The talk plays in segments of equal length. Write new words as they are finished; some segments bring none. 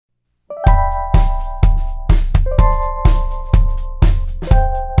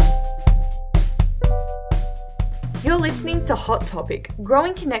listening to Hot Topic,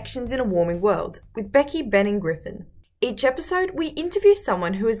 Growing Connections in a Warming World, with Becky, Ben and Griffin. Each episode, we interview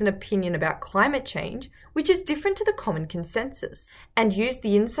someone who has an opinion about climate change, which is different to the common consensus, and use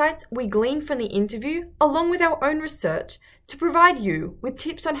the insights we glean from the interview, along with our own research, to provide you with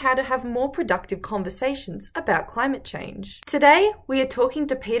tips on how to have more productive conversations about climate change. Today, we are talking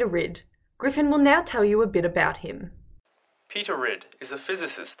to Peter Ridd. Griffin will now tell you a bit about him. Peter Ridd is a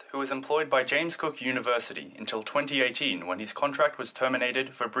physicist who was employed by James Cook University until 2018 when his contract was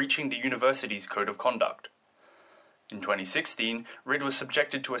terminated for breaching the university's code of conduct. In 2016, Ridd was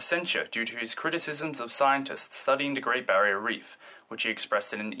subjected to a censure due to his criticisms of scientists studying the Great Barrier Reef, which he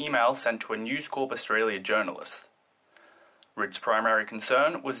expressed in an email sent to a News Corp Australia journalist. Ridd's primary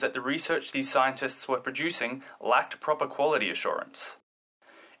concern was that the research these scientists were producing lacked proper quality assurance.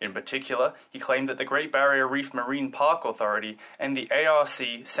 In particular, he claimed that the Great Barrier Reef Marine Park Authority and the ARC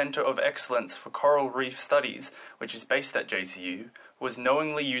Centre of Excellence for Coral Reef Studies, which is based at JCU, was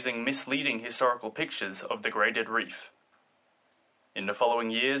knowingly using misleading historical pictures of the degraded reef. In the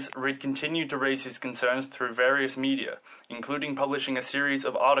following years, Ridd continued to raise his concerns through various media, including publishing a series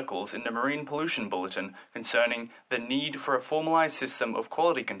of articles in the Marine Pollution Bulletin concerning the need for a formalised system of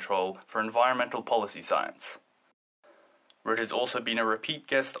quality control for environmental policy science. Ridd has also been a repeat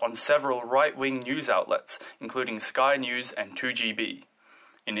guest on several right-wing news outlets, including Sky News and 2GB.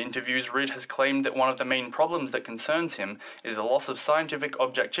 In interviews, Ridd has claimed that one of the main problems that concerns him is the loss of scientific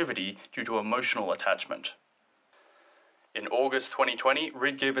objectivity due to emotional attachment. In August 2020,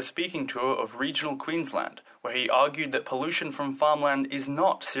 Ridd gave a speaking tour of regional Queensland, where he argued that pollution from farmland is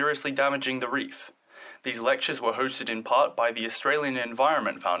not seriously damaging the reef. These lectures were hosted in part by the Australian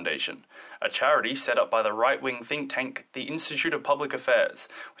Environment Foundation, a charity set up by the right-wing think tank the Institute of Public Affairs,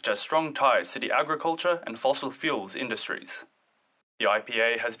 which has strong ties to the agriculture and fossil fuels industries. The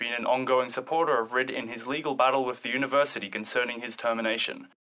IPA has been an ongoing supporter of Ridd in his legal battle with the university concerning his termination,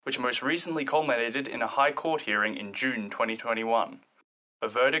 which most recently culminated in a High Court hearing in June 2021. A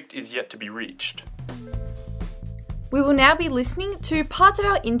verdict is yet to be reached. We will now be listening to parts of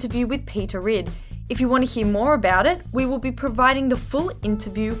our interview with Peter Ridd. If you want to hear more about it, we will be providing the full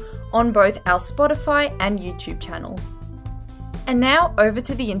interview on both our Spotify and YouTube channel. And now over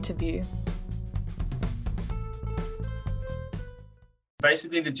to the interview.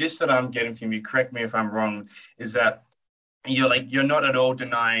 Basically, the gist that I'm getting from you, correct me if I'm wrong, is that you're not at all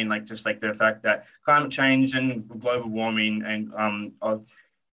denying the fact that climate change and global warming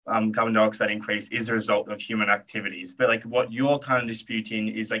and carbon dioxide increase is a result of human activities. But what you're kind of disputing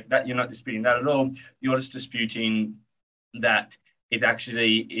is that you're not disputing that at all. You're just disputing that it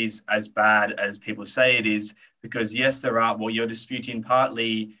actually is as bad as people say it is, because yes, you're disputing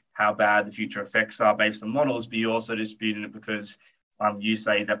partly how bad the future effects are based on models, but you're also disputing it because you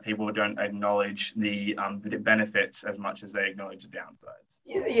say that people don't acknowledge the benefits as much as they acknowledge the downsides.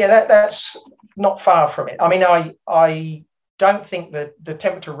 Yeah, that's not far from it. I mean, I don't think that the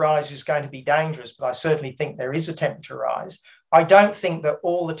temperature rise is going to be dangerous, but I certainly think there is a temperature rise. I don't think that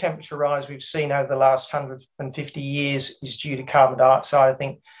all the temperature rise we've seen over the last 150 years is due to carbon dioxide. I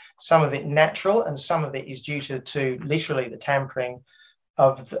think some of it natural and some of it is due to literally the tampering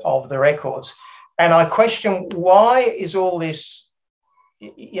of the records. And I question, why is all this,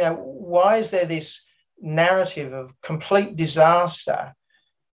 why is there this narrative of complete disaster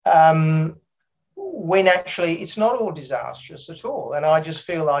when actually it's not all disastrous at all? And I just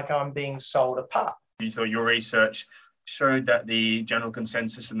feel like I'm being sold a pup. You thought your research showed that the general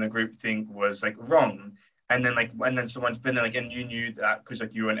consensus in the group think was wrong, and then and you knew that because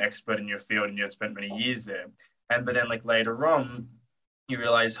you were an expert in your field and you had spent many years there, but then later on you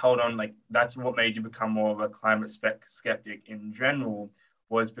realize, hold on, that's what made you become more of a climate skeptic in general,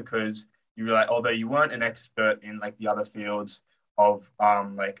 was because you realize, although you weren't an expert in the other fields of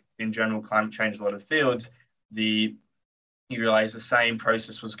in general climate change, a lot of fields, you realize the same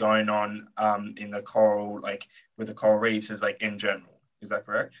process was going on in the coral, with the coral reefs as in general. Is that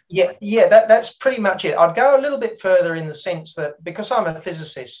correct? Yeah, that's pretty much it. I'd go a little bit further in the sense that because I'm a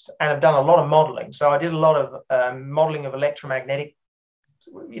physicist and have done a lot of modeling, so I did a lot of modeling of electromagnetic,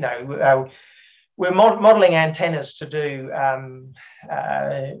 we're modeling antennas to do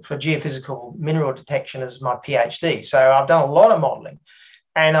for geophysical mineral detection as my PhD. So I've done a lot of modeling.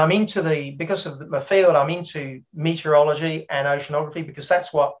 And I'm because of my field, I'm into meteorology and oceanography, because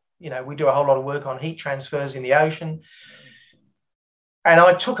that's what, we do a whole lot of work on heat transfers in the ocean. And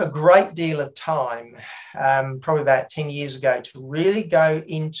I took a great deal of time, probably about 10 years ago, to really go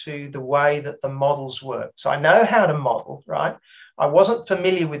into the way that the models work. So I know how to model, right? I wasn't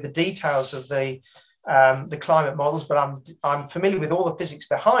familiar with the details of the the climate models, but I'm familiar with all the physics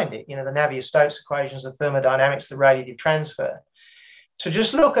behind it, the Navier-Stokes equations, the thermodynamics, the radiative transfer. So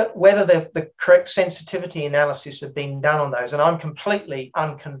just look at whether the correct sensitivity analysis have been done on those, and I'm completely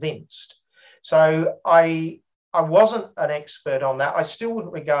unconvinced. So I wasn't an expert on that. I still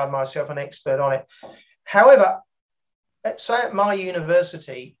wouldn't regard myself an expert on it. However, say at my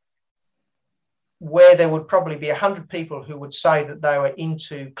university, where there would probably be 100 people who would say that they were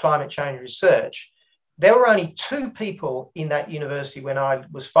into climate change research, there were only 2 people in that university when I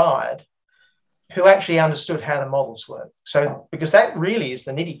was fired who actually understood how the models work. So, because that really is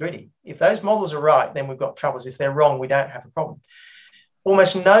the nitty gritty. If those models are right, then we've got troubles. If they're wrong, we don't have a problem.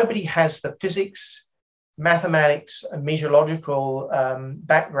 Almost nobody has the physics, mathematics, and meteorological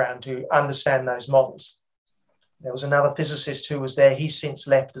background to understand those models. There was another physicist who was there. He's since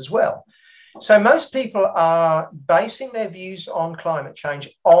left as well. So most people are basing their views on climate change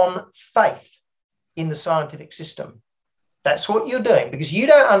on faith in the scientific system. That's what you're doing, because you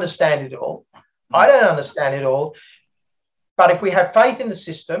don't understand it all. I don't understand it all. But if we have faith in the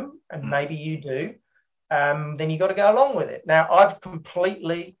system, and maybe you do, then you've got to go along with it. Now, I've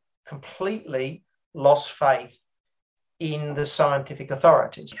completely lost faith in the scientific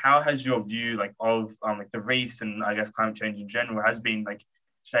authorities. How has your view of the reefs and I guess climate change in general has been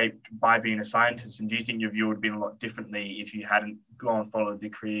shaped by being a scientist? And do you think your view would have been a lot differently if you hadn't gone and followed the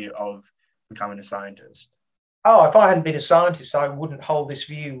career of becoming a scientist? Oh, if I hadn't been a scientist, I wouldn't hold this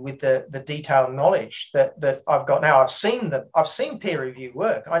view with the detailed knowledge that I've got now. I've seen peer review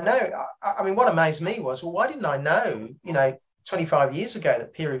work. I know. I mean, what amazed me was, well, why didn't I know, 25 years ago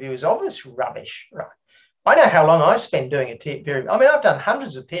that peer review is obvious rubbish, right? I know how long I spend doing a peer review. I mean, I've done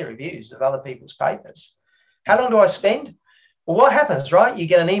hundreds of peer reviews of other people's papers. How long do I spend? Well, what happens, right? You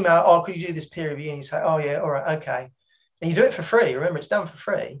get an email, oh, could you do this peer review? And you say, oh, yeah, all right, okay. And you do it for free. Remember, it's done for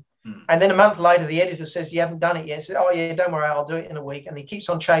free. And then a month later, the editor says, you haven't done it yet. He says, oh, yeah, don't worry, I'll do it in a week. And he keeps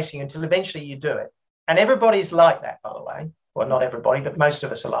on chasing you until eventually you do it. And everybody's like that, by the way. Well, not everybody, but most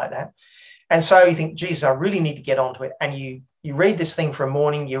of us are like that. And so you think, Jesus, I really need to get onto it. And you read this thing for a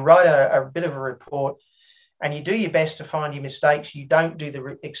morning, you write a bit of a report, and you do your best to find your mistakes. You don't do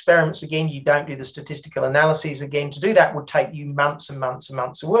the experiments again. You don't do the statistical analyses again. To do that would take you months and months and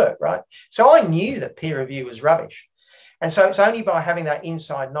months of work, right? So I knew that peer review was rubbish. And so it's only by having that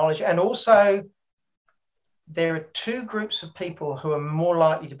inside knowledge. And also, there are 2 groups of people who are more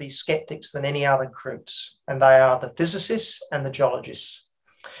likely to be skeptics than any other groups. And they are the physicists and the geologists.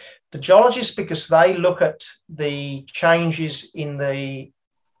 The geologists, because they look at the changes in the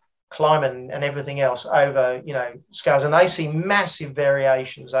climate and everything else over, scales, and they see massive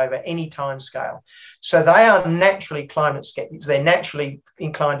variations over any time scale. So they are naturally climate skeptics. They're naturally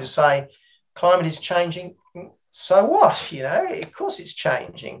inclined to say, climate is changing. So what? Of course it's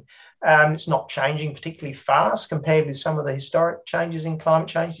changing. It's not changing particularly fast compared with some of the historic changes in climate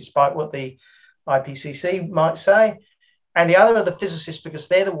change, despite what the IPCC might say. And the other are the physicists, because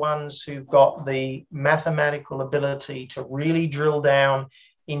they're the ones who've got the mathematical ability to really drill down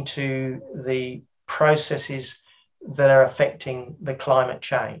into the processes that are affecting the climate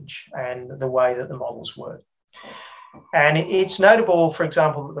change and the way that the models work. And it's notable, for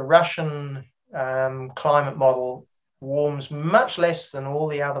example, that the Russian climate model warms much less than all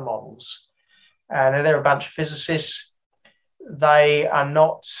the other models. And they're a bunch of physicists. They are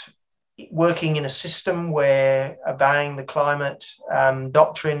not working in a system where obeying the climate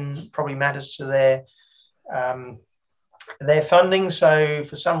doctrine probably matters to their funding. So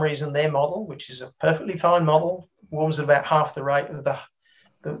for some reason, their model, which is a perfectly fine model, warms at about half the rate of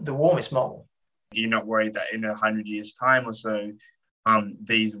the warmest model. You're not worried that in 100 years' time or so,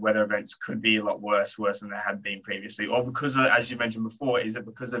 these weather events could be a lot worse than they had been previously? Or because of, as you mentioned before, is it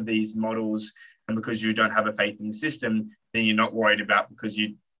because of these models and because you don't have a faith in the system, then you're not worried about because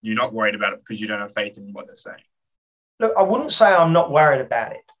you're not worried about it because you don't have faith in what they're saying? Look, I wouldn't say I'm not worried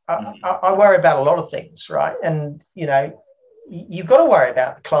about it. I worry about a lot of things, right? And, you've got to worry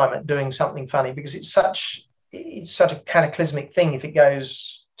about the climate doing something funny, because it's such a cataclysmic thing if it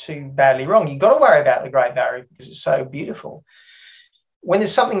goes too badly wrong. You've got to worry about the Great Barrier because it's so beautiful. When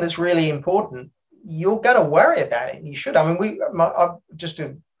there's something that's really important, you're going to worry about it, and you should. I mean, I've just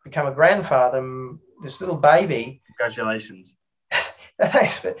to become a grandfather, this little baby. Congratulations.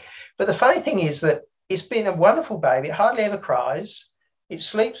 Thanks. But the funny thing is that it's been a wonderful baby. It hardly ever cries. It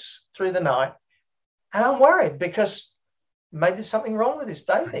sleeps through the night. And I'm worried because maybe there's something wrong with this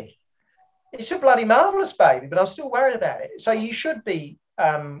baby. It's a bloody marvellous baby, but I'm still worried about it. So you should be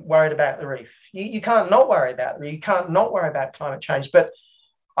worried about the reef. You can't not worry about the reef. You can't not worry about climate change. But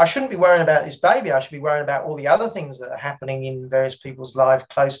I shouldn't be worrying about this baby. I should be worrying about all the other things that are happening in various people's lives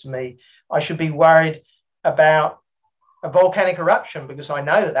close to me. I should be worried about a volcanic eruption because I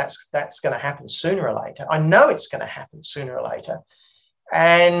know that that's going to happen sooner or later. I know it's going to happen sooner or later.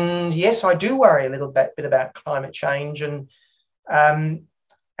 And yes, I do worry a little bit about climate change. And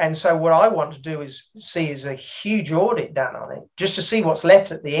so what I want to do is a huge audit done on it, just to see what's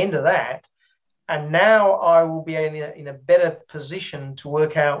left at the end of that. And now I will be in a better position to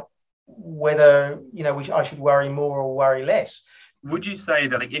work out whether, I should worry more or worry less. Would you say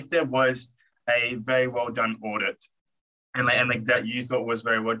that if there was a very well done audit and that you thought was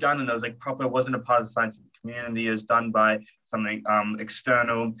very well done, and there was proper, wasn't a part of the scientific community, is done by something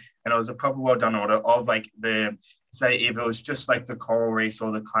external, and it was a proper well done audit of say if it was just the coral reefs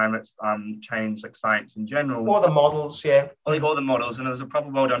or the climate change, science in general, or the models, yeah, all the models, and it was a proper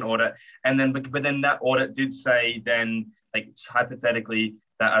well done audit, and then but then that audit did say then hypothetically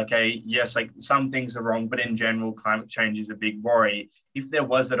that okay, yes, some things are wrong, but in general climate change is a big worry. If there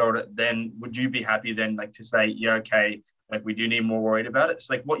was that audit, then would you be happy then to say yeah, okay, we do need more worried about it?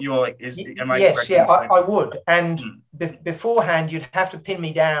 So what you're am I yes, yeah, I would. And beforehand you'd have to pin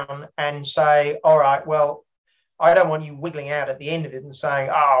me down and say, all right, well, I don't want you wiggling out at the end of it and saying,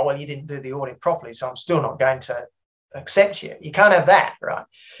 oh, well, you didn't do the audit properly, so I'm still not going to accept you. You can't have that, right?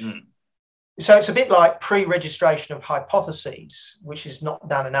 So it's a bit like pre-registration of hypotheses, which is not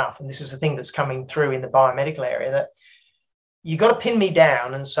done enough. And this is the thing that's coming through in the biomedical area, that you've got to pin me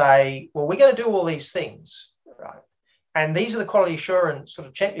down and say, well, we're going to do all these things, right? And these are the quality assurance sort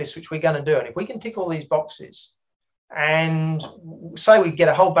of checklists which we're going to do. And if we can tick all these boxes, and say we get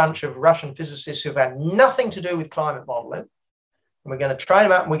a whole bunch of Russian physicists who've had nothing to do with climate modeling, and we're going to train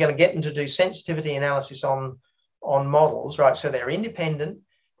them up and we're going to get them to do sensitivity analysis on models, right? So they're independent,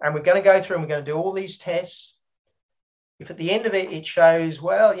 and we're going to go through and we're going to do all these tests. If at the end of it, it shows,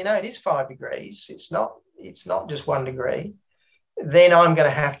 well, it is 5 degrees, it's not just 1 degree, then I'm going to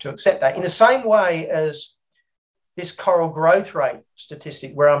have to accept that. In the same way as this coral growth rate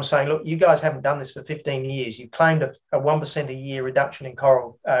statistic, where I'm saying, look, you guys haven't done this for 15 years. You've claimed a 1% a year reduction in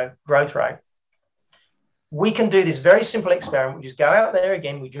coral growth rate. We can do this very simple experiment. We just go out there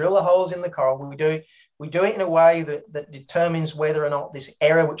again, we drill the holes in the coral. We do it in a way that determines whether or not this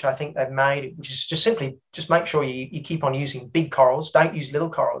error, which I think they've made, which is just make sure you keep on using big corals, don't use little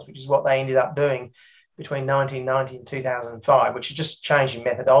corals, which is what they ended up doing between 1990 and 2005, which is just changing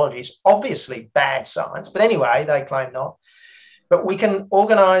methodology. It's obviously bad science, but anyway, they claim not. But we can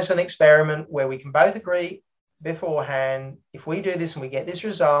organise an experiment where we can both agree beforehand, if we do this and we get this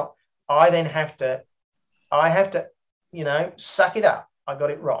result, I have to, suck it up. I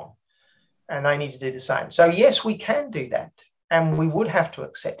got it wrong. And they need to do the same. So yes, we can do that, and we would have to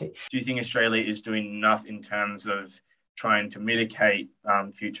accept it. Do you think Australia is doing enough in terms of trying to mitigate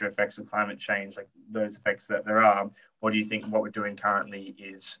future effects of climate change, those effects that there are, or do you think what we're doing currently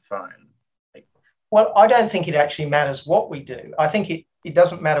is fine? Well, I don't think it actually matters what we do. I think it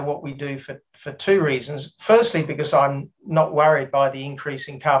doesn't matter what we do for two reasons. Firstly, because I'm not worried by the increase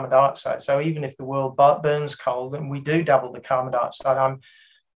in carbon dioxide. So even if the world burns coal and we do double the carbon dioxide,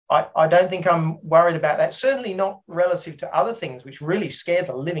 I don't think I'm worried about that. Certainly not relative to other things which really scare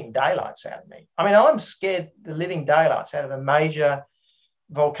the living daylights out of me. I mean, I'm scared the living daylights out of a major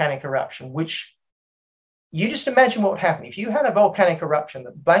volcanic eruption, which you just imagine what would happen. If you had a volcanic eruption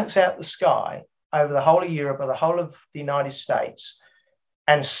that blanks out the sky over the whole of Europe or the whole of the United States,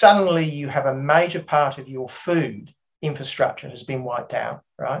 and suddenly you have a major part of your food infrastructure has been wiped out,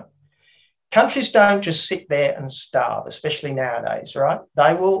 right? Countries don't just sit there and starve, especially nowadays, right?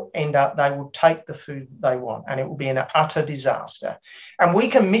 They will take the food that they want, and it will be an utter disaster. And we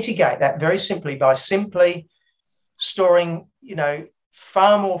can mitigate that very simply by simply storing,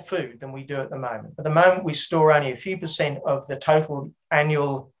 far more food than we do at the moment. At the moment, we store only a few percent of the total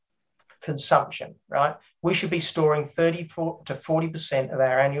annual consumption, right? We should be storing 34 to 40% of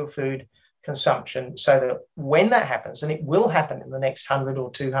our annual food consumption, so that when that happens, and it will happen in the next 100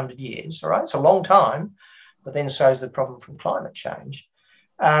 or 200 years, all right, it's a long time, but then so is the problem from climate change.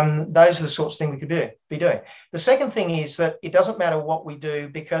 Those are the sorts of things we could be doing. The second thing is that it doesn't matter what we do,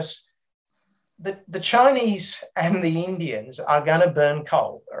 because the Chinese and the Indians are going to burn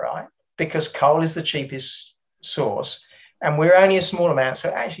coal, all right, because coal is the cheapest source, and we're only a small amount, so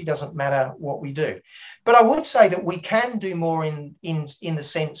it actually doesn't matter what we do. But I would say that we can do more in the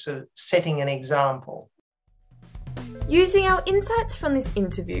sense of setting an example. Using our insights from this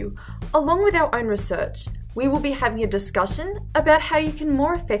interview, along with our own research, we will be having a discussion about how you can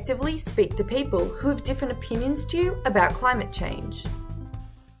more effectively speak to people who have different opinions to you about climate change.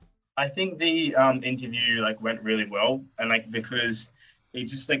 I think the interview went really well, and because it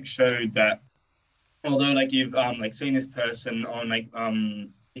just like showed that although like you've like seen this person on like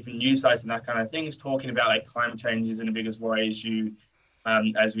different news sites and that kind of things talking about like climate change isn't as big as worry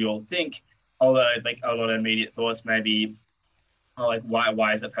as we all think, although like a lot of immediate thoughts maybe are like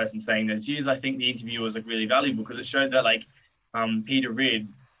why is that person saying those views. I think the interview was like really valuable because it showed that like Peter Ridd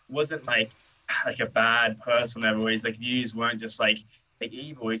wasn't like a bad person ever. His like views weren't just like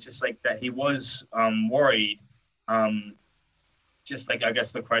evil. It's just like that he was worried. Just like I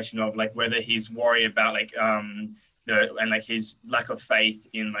guess the question of like whether he's worried about like and like his lack of faith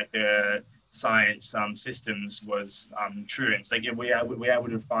in like the science systems was true. And it's like if we are able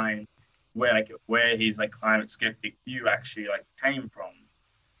to find where his like climate skeptic view actually like came from.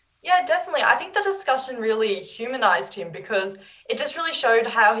 Yeah, definitely. I think the discussion really humanized him because it just really showed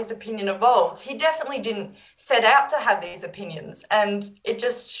how his opinion evolved. He definitely didn't set out to have these opinions, and it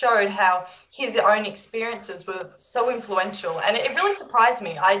just showed how his own experiences were so influential. And it really surprised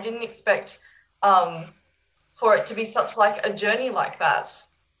me. I didn't expect for it to be such like a journey like that.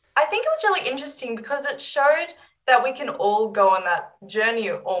 I think it was really interesting because it showed that we can all go on that journey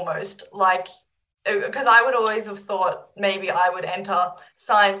almost like because I would always have thought maybe I would enter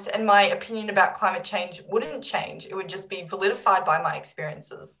science and my opinion about climate change wouldn't change. It would just be validified by my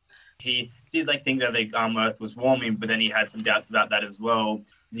experiences. He did like think that the Earth was warming, but then he had some doubts about that as well.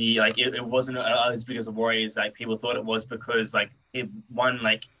 The like it wasn't as big as a worry as like people thought it was because like it one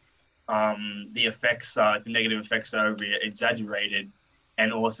like the effects the negative effects are over exaggerated,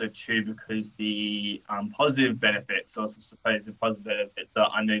 and also two because the positive benefits, also supposed positive benefits,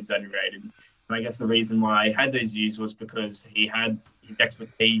 are under exaggerated. And I guess the reason why I had those views was because he had his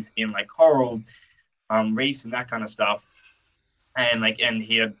expertise in like coral reefs and that kind of stuff. And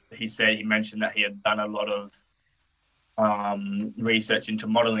he mentioned that he had done a lot of research into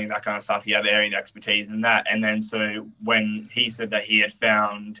modeling, that kind of stuff. He had area expertise in that. And then so when he said that he had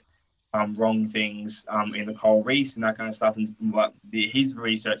found wrong things in the coral reefs and that kind of stuff, and his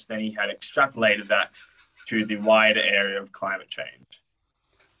research, then he had extrapolated that to the wider area of climate change.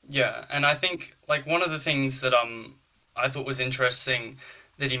 Yeah, and I think like one of the things that I thought was interesting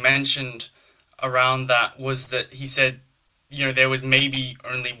that he mentioned around that was that he said, you know, there was maybe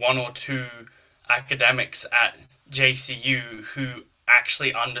only one or two academics at JCU who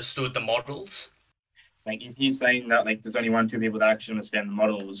actually understood the models. Like if he's saying that like there's only one or two people that actually understand the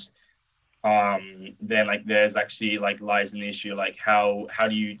models, then like there's actually like lies in the issue like how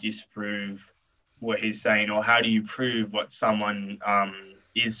do you disprove what he's saying, or how do you prove what someone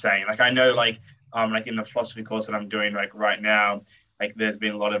is saying? Like I know like in the philosophy course that I'm doing like right now, like there's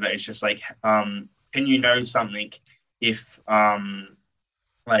been a lot of it. It's just like can you know something if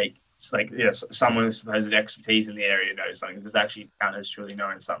yes, someone with supposed expertise in the area knows something? Does actually count as truly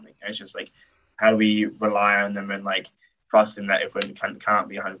knowing something? And it's just like how do we rely on them and like trust in that if we can't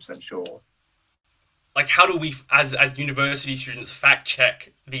be 100% sure? Like how do we as university students fact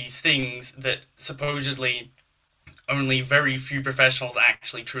check these things that supposedly only very few professionals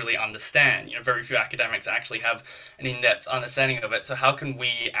actually truly understand? You know, very few academics actually have an in-depth understanding of it. So how can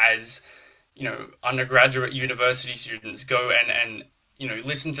we as, you know, undergraduate university students go and you know,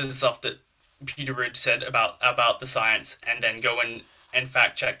 listen to the stuff that Peter Ridd said about the science and then go and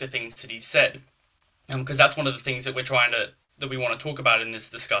fact check the things that he said? Because that's one of the things that we want to talk about in this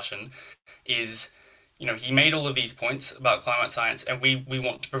discussion is, you know, he made all of these points about climate science and we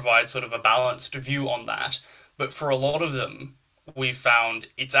want to provide sort of a balanced view on that. But for a lot of them, we've found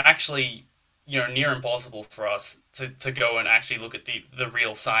it's actually, you know, near impossible for us to go and actually look at the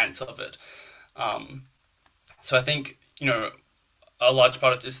real science of it. So I think, you know, a large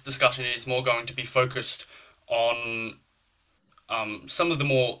part of this discussion is more going to be focused on some of the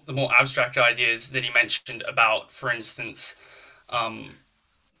more abstract ideas that he mentioned about, for instance,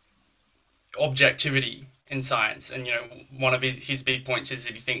 objectivity in science. And, you know, one of his big points is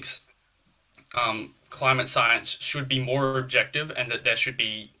that he thinks climate science should be more objective and that there should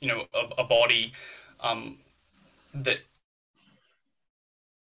be, you know, a body that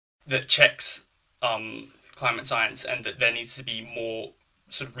checks climate science, and that there needs to be more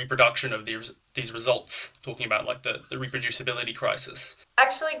sort of reproduction of these results, talking about like the reproducibility crisis.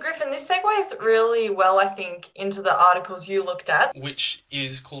 Actually, Griffin, this segues really well, I think, into the articles you looked at, which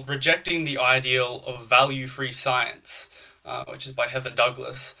is called Rejecting the Ideal of Value-Free Science, which is by Heather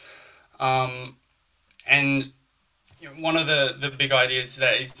Douglas. And you know, one of the big ideas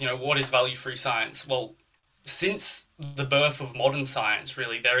there is, you know, what is value-free science? Well, since the birth of modern science,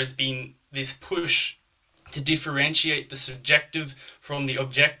 really, there has been this push to differentiate the subjective from the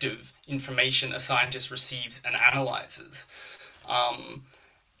objective information a scientist receives and analyzes.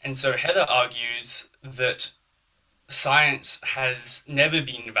 And so Heather argues that science has never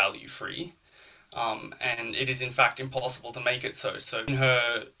been value-free, and it is in fact impossible to make it so. So in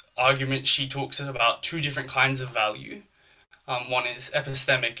her argument, she talks about two different kinds of value. One is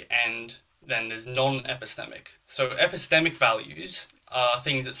epistemic, and then there's non-epistemic. So epistemic values are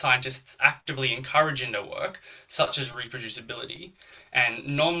things that scientists actively encourage in their work, such as reproducibility, and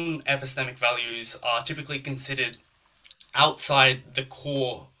non-epistemic values are typically considered outside the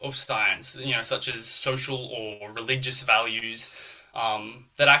core of science, such as social or religious values,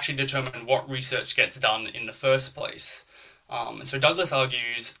 that actually determine what research gets done in the first place. And so Douglas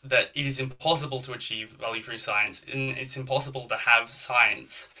argues that it is impossible to achieve value-free science, and it's impossible to have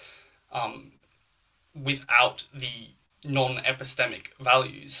science without the non-epistemic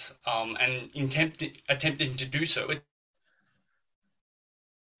values. And attempting to do so,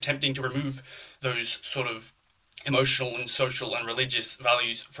 attempting to remove those sort of emotional and social and religious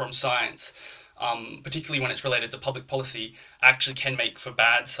values from science, particularly when it's related to public policy, actually can make for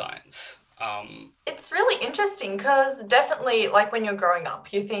bad science. It's really interesting because definitely, like when you're growing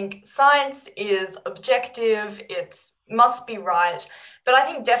up, you think science is objective, it must be right. But I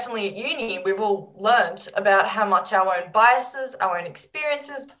think definitely at uni, we've all learned about how much our own biases, our own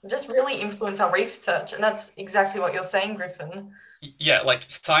experiences just really influence our research. And that's exactly what you're saying, Griffin. Yeah, like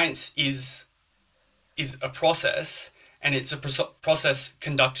science is a process, and it's a process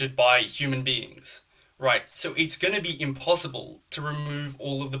conducted by human beings, right? So it's going to be impossible to remove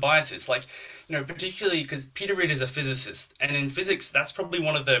all of the biases, like, particularly because Peter Ridd is a physicist, and in physics that's probably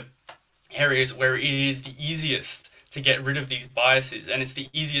one of the areas where it is the easiest to get rid of these biases, and it's the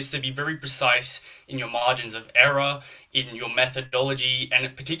easiest to be very precise in your margins of error, in your methodology,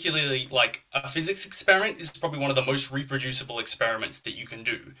 and particularly like a physics experiment is probably one of the most reproducible experiments that you can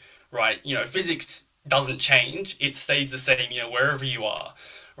do, right? Physics doesn't change, it stays the same, wherever you are,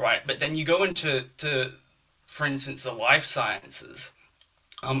 right? But then you go into, for instance, the life sciences,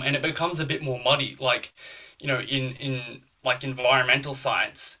 and it becomes a bit more muddy, like, in like environmental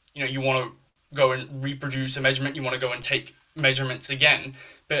science, you want to go and reproduce a measurement, you want to go and take measurements again,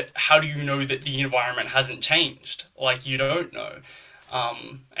 but how do you know that the environment hasn't changed? Like, you don't know.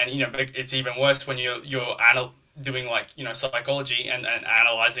 And it's even worse when you're doing like psychology and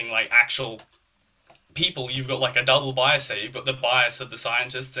analyzing like actual people. You've got like a double bias there. You've got the bias of the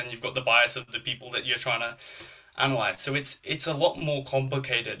scientists, and you've got the bias of the people that you're trying to analyze. So it's a lot more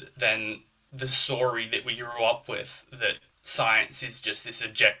complicated than the story that we grew up with, that science is just this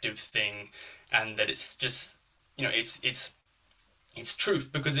objective thing, and that it's just it's truth,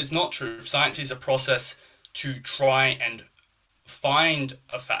 because it's not truth. Science is a process to try and find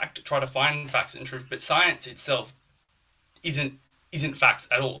a fact, try to find facts and truth, but science itself isn't facts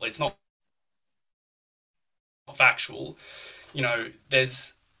at all. It's not factual.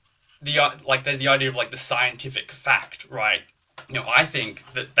 There's there's the idea of like the scientific fact, right? I think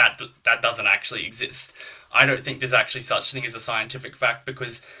that doesn't actually exist. I don't think there's actually such thing as a scientific fact,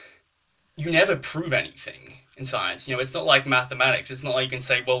 because you never prove anything in science. It's not like mathematics. It's not like you can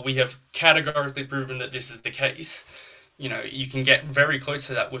say, well, we have categorically proven that this is the case. You can get very close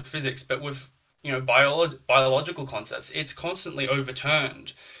to that with physics, but with biological concepts, it's constantly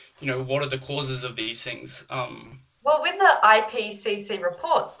overturned. What are the causes of these things? Well, with the IPCC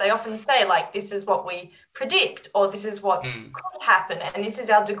reports, they often say, like, this is what we predict, or this is what could happen, and this is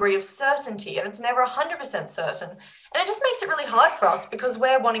our degree of certainty, and it's never 100% certain. And it just makes it really hard for us, because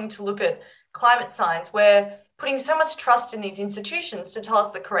we're wanting to look at climate science. We're putting so much trust in these institutions to tell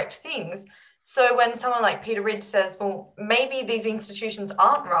us the correct things. So when someone like Peter Ridd says, well, maybe these institutions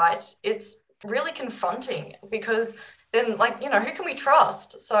aren't right, it's really confronting, because then, like, who can we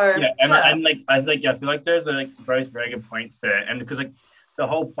trust? So and like I feel like there's both very good points there, and because like the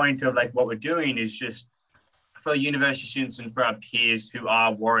whole point of like what we're doing is just for university students and for our peers who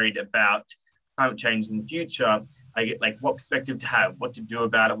are worried about climate change in the future, I get like what perspective to have, what to do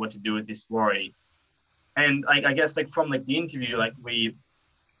about it, what to do with this worry. And I guess like from like the interview,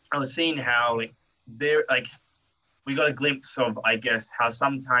 I was seeing how like there like we got a glimpse of, I guess, how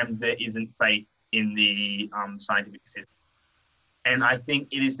sometimes there isn't faith in the scientific system. And I think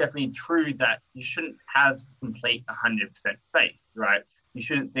it is definitely true that you shouldn't have complete 100% faith, right? You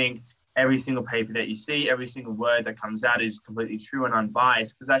shouldn't think every single paper that you see, every single word that comes out is completely true and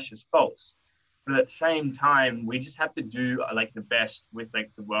unbiased, because that's just false. But at the same time, we just have to do like the best with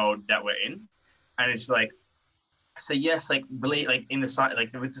like the world that we're in. And it's like, so yes, like believe like in the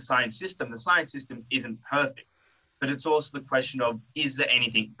like with the science system isn't perfect, but it's also the question of, is there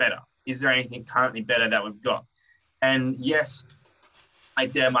anything better? Is there anything currently better that we've got? And yes,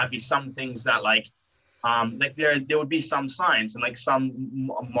 like there might be some things that like like there would be some science and like some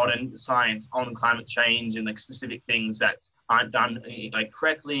modern science on climate change and like specific things that aren't done like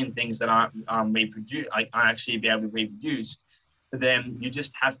correctly and things that aren't reproduced, like aren't actually be able to be reproduced. But then you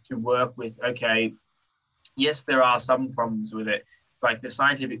just have to work with, okay, yes, there are some problems with it, like the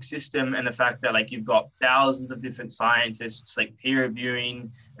scientific system and the fact that like you've got thousands of different scientists like peer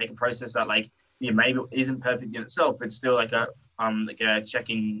reviewing, like a process that like maybe isn't perfect in itself, but still like a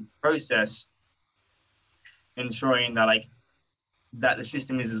checking process, ensuring that like that the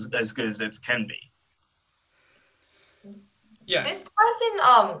system is as good as it can be. Yeah. This ties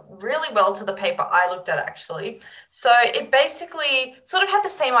in really well to the paper I looked at, actually. So it basically sort of had the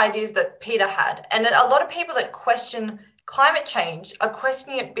same ideas that Peter had. And a lot of people that question climate change are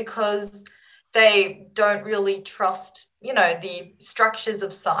questioning it because they don't really trust, the structures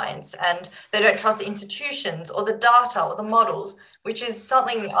of science, and they don't trust the institutions or the data or the models, which is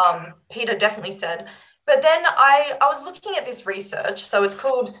something Peter definitely said. But then I was looking at this research. So it's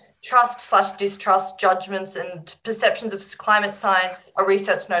called Trust/Distrust, Judgments and Perceptions of Climate Science, a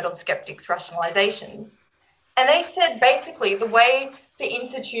research note on skeptics' rationalization. And they said basically the way for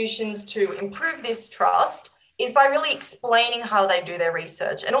institutions to improve this trust is by really explaining how they do their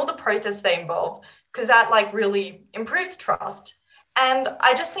research and all the process they involve, because that like really improves trust. And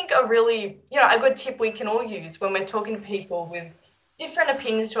I just think a really, a good tip we can all use when we're talking to people with different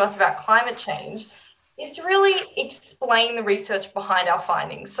opinions to us about climate change is to really explain the research behind our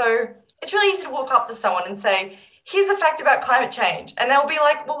findings. So it's really easy to walk up to someone and say, here's a fact about climate change. And they'll be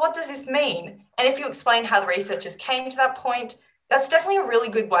like, well, what does this mean? And if you explain how the researchers came to that point, that's definitely a really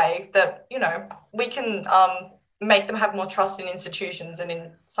good way that, we can make them have more trust in institutions and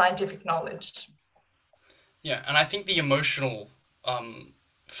in scientific knowledge. Yeah, and I think the emotional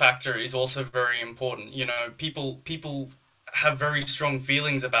factor is also very important. People have very strong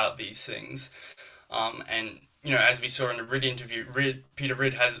feelings about these things. And, as we saw in the Ridd interview, Peter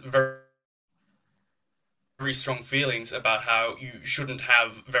Ridd has very, very strong feelings about how you shouldn't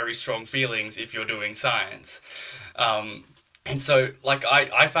have very strong feelings if you're doing science. And so, like,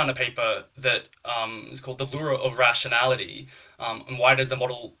 I found a paper that is called The Lure of Rationality, and why does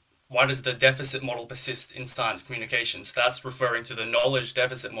the deficit model persist in science communications? That's referring to the knowledge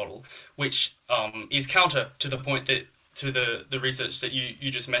deficit model, which is counter to the point to the research that you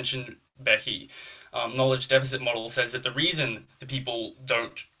just mentioned, Becky. Knowledge deficit model says that the reason the people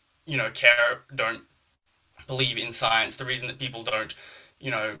don't, don't believe in science, the reason that people don't,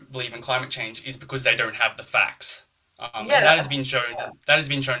 believe in climate change is because they don't have the facts. And that has been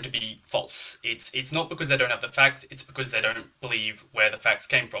shown to be false. It's not because they don't have the facts, it's because they don't believe where the facts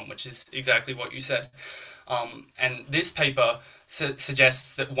came from, which is exactly what you said. And this paper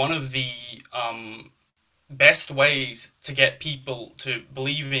suggests that one of the best ways to get people to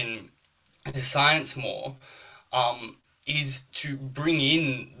believe in science more is to bring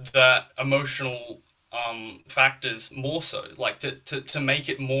in the emotional factors more so, like to make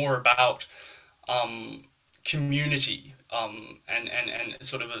it more about community and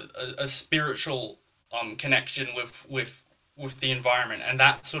sort of a spiritual connection with the environment and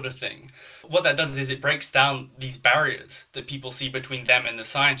that sort of thing. What that does is it breaks down these barriers that people see between them and the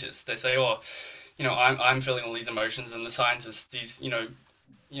scientists. They say, oh, I'm feeling all these emotions, and the scientists, these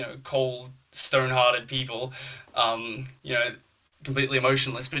cold, stone-hearted people, completely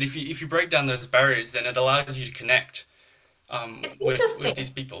emotionless. But if you break down those barriers, then it allows you to connect with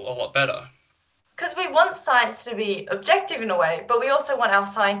these people a lot better. Because we want science to be objective in a way, but we also want our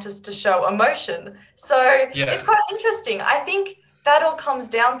scientists to show emotion. So It's quite interesting. I think that all comes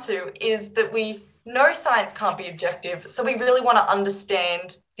down to is that we know science can't be objective. So we really want to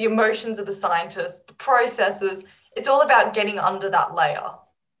understand the emotions of the scientists, the processes. It's all about getting under that layer.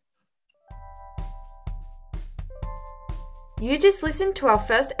 You just listened to our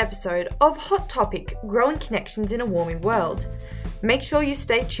first episode of Hot Topic, Growing Connections in a Warming World. Make sure you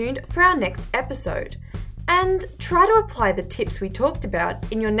stay tuned for our next episode and try to apply the tips we talked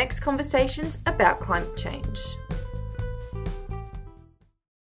about in your next conversations about climate change.